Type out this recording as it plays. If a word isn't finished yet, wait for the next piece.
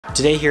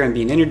Today here in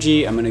Bean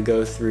Energy, I'm going to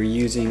go through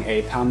using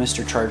a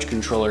PowMr charge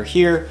controller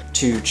here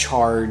to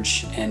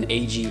charge an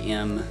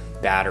AGM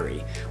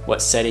battery,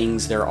 what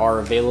settings there are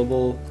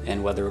available,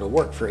 and whether it'll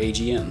work for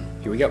AGM.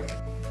 Here we go.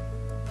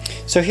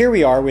 So here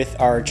we are with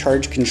our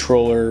charge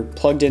controller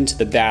plugged into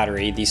the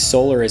battery. The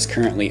solar is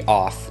currently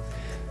off.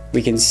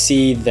 We can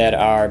see that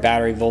our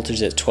battery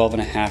voltage is at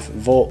 12.5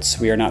 volts.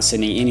 We are not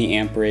sending any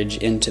amperage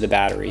into the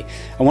battery.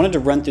 I wanted to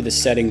run through the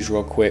settings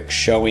real quick,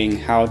 showing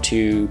how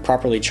to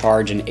properly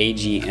charge an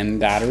AGM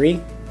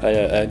battery,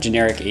 a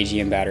generic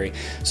AGM battery.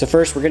 So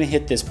first we're going to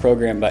hit this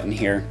program button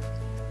here.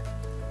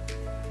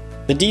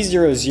 The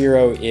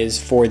D00 is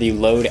for the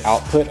load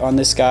output on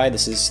this guy.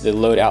 This is the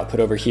load output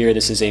over here.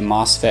 This is a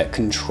MOSFET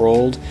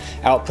controlled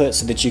output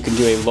so that you can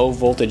do a low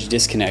voltage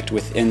disconnect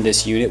within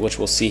this unit, which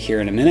we'll see here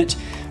in a minute.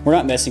 We're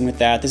not messing with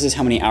that. This is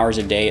how many hours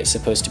a day it's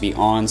supposed to be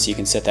on, so you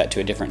can set that to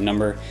a different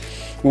number.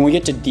 When we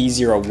get to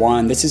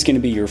D01, this is going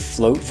to be your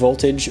float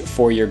voltage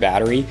for your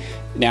battery.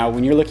 Now,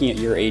 when you're looking at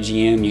your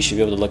AGM, you should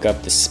be able to look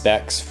up the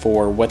specs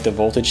for what the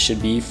voltage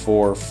should be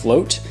for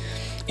float.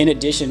 In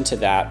addition to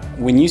that,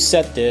 when you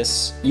set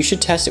this, you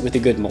should test it with a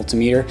good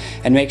multimeter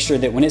and make sure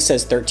that when it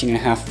says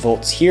 13.5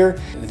 volts here,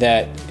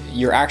 that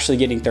you're actually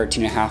getting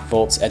 13.5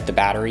 volts at the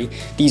battery.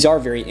 These are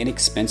very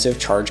inexpensive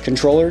charge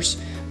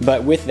controllers,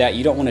 but with that,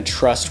 you don't want to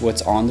trust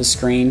what's on the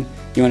screen.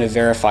 You want to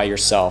verify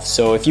yourself.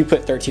 So if you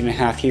put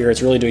 13.5 here,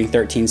 it's really doing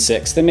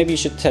 13.6, then maybe you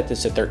should set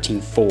this to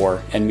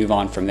 13.4 and move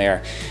on from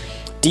there.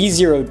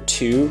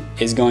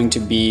 D02 is going to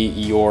be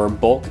your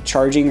bulk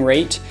charging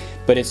rate,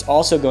 but it's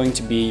also going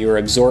to be your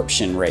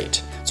absorption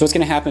rate. So what's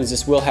going to happen is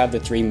this will have the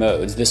three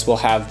modes. This will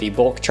have the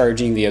bulk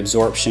charging, the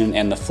absorption,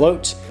 and the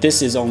float.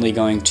 This is only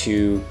going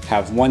to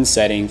have one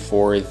setting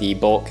for the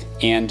bulk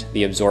and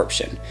the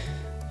absorption.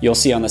 You'll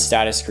see on the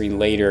status screen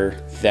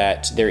later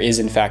that there is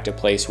in fact a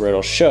place where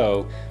it'll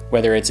show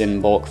whether it's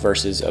in bulk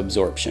versus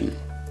absorption.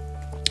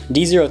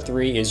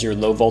 D03 is your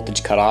low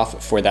voltage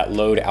cutoff for that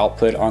load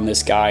output on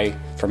this guy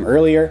from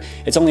earlier.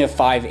 It's only a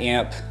 5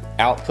 amp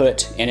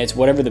output, and it's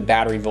whatever the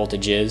battery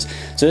voltage is.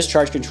 So this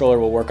charge controller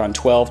will work on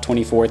 12,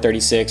 24,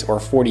 36, or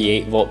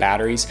 48 volt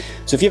batteries.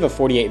 So if you have a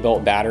 48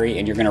 volt battery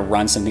and you're going to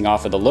run something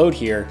off of the load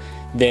here,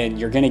 then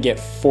you're going to get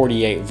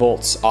 48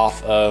 volts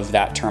off of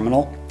that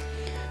terminal,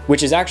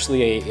 which is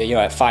actually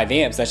at 5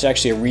 amps, that's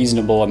actually a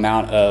reasonable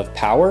amount of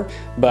power,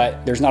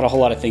 but there's not a whole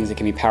lot of things that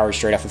can be powered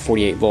straight off of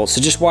 48 volts.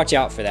 So just watch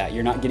out for that.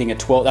 You're not getting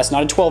that's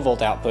not a 12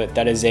 volt output,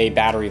 that is a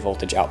battery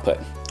voltage output.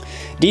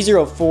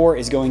 D04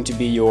 is going to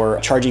be your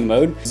charging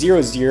mode.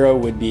 00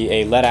 would be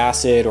a lead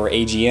acid or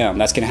AGM.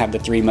 That's going to have the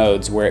three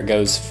modes where it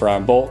goes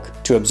from bulk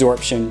to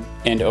absorption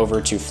and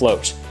over to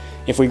float.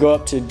 If we go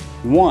up to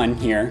 1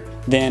 here,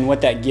 then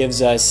what that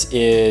gives us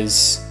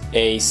is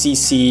a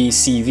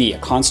CCCV, a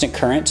constant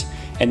current,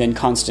 and then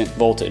constant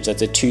voltage.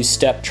 That's a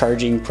two-step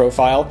charging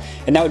profile,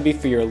 and that would be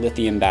for your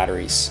lithium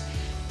batteries.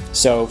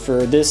 So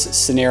for this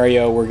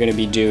scenario, we're going to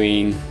be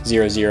doing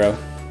 00.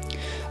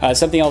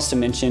 Something else to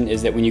mention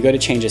is that when you go to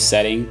change a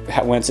setting,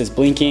 once it's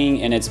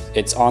blinking and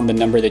it's on the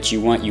number that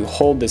you want, you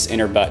hold this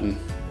enter button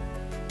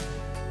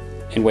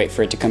and wait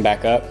for it to come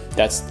back up.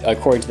 That's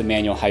according to the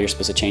manual how you're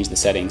supposed to change the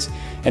settings.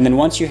 And then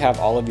once you have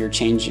all of your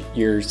settings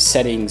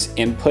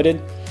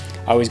inputted,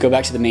 always go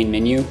back to the main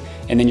menu,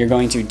 and then you're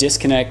going to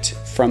disconnect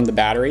from the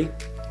battery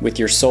with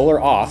your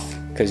solar off,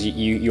 because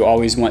you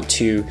always want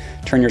to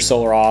turn your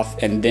solar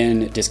off and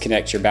then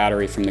disconnect your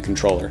battery from the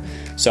controller.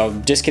 So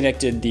I've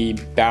disconnected the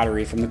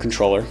battery from the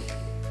controller,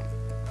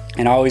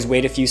 and I always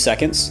wait a few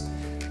seconds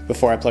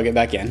before I plug it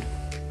back in. And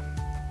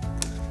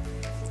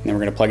then we're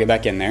going to plug it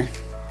back in there.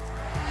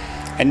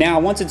 And now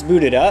once it's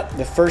booted up,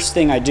 the first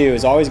thing I do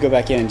is always go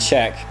back in and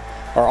check,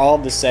 are all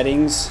of the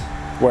settings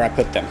where I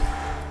put them?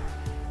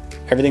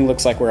 Everything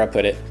looks like where I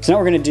put it. So now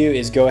what we're going to do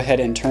is go ahead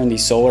and turn the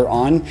solar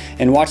on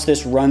and watch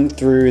this run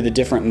through the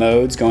different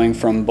modes, going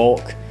from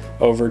bulk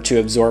over to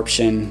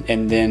absorption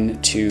and then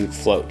to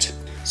float.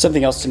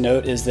 Something else to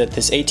note is that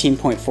this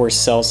 18.4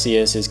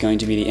 Celsius is going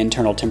to be the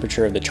internal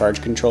temperature of the charge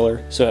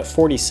controller. So at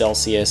 40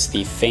 Celsius,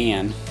 the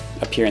fan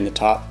up here in the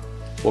top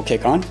will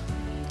kick on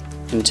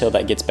until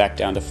that gets back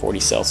down to 40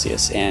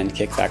 Celsius and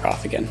kick back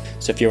off again.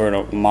 So if you were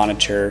to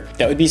monitor,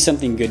 that would be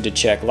something good to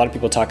check. A lot of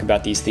people talk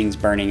about these things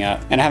burning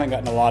up, and I haven't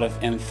gotten a lot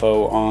of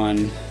info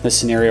on the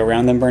scenario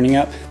around them burning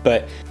up,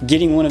 but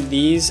getting one of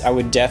these, I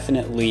would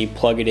definitely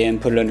plug it in,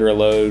 put it under a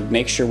load,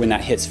 make sure when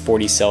that hits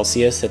 40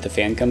 Celsius that the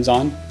fan comes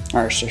on.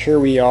 All right, so here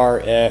we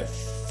are at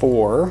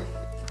 4.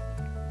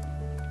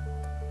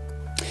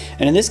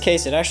 And in this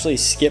case, it actually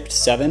skipped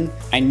 7.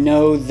 I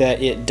know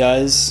that it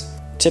does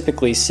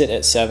typically sit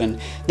at 7.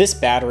 This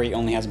battery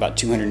only has about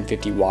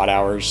 250 watt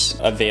hours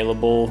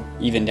available,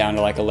 even down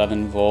to like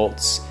 11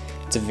 volts.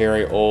 It's a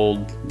very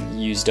old,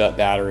 used up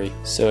battery,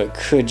 so it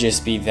could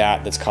just be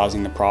that that's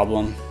causing the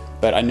problem.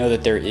 But I know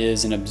that there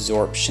is an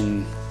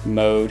absorption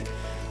mode.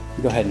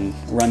 Go ahead and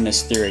run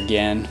this through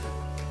again.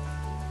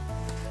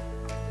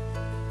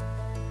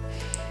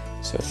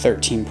 So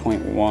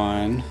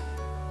 13.1.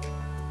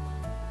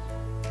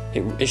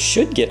 It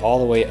should get all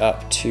the way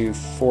up to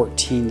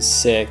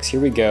 14.6. Here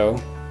we go.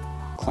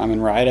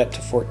 climbing right up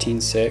to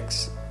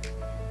 14.6.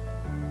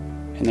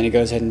 And then it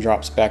goes ahead and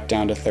drops back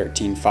down to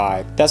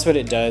 13.5. That's what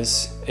it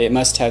does. It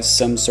must have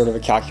some sort of a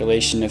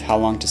calculation of how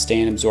long to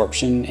stay in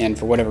absorption, and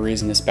for whatever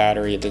reason this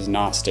battery, it does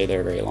not stay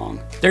there very long.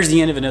 There's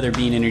the end of another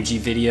Bean Energy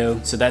video.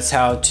 So that's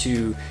how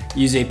to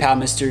use a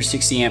PowMr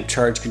 60 amp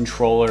charge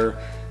controller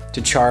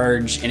to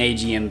charge an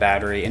AGM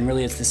battery, and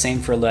really it's the same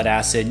for lead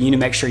acid. You need to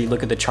make sure you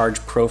look at the charge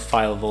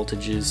profile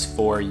voltages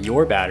for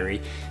your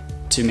battery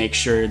to make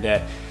sure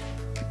that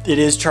it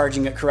is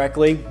charging it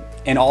correctly,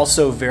 and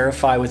also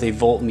verify with a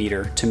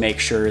voltmeter to make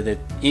sure that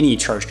any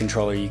charge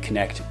controller you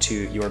connect to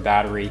your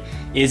battery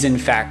is in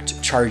fact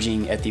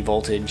charging at the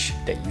voltage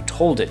that you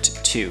told it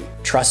to.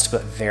 Trust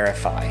but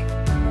verify.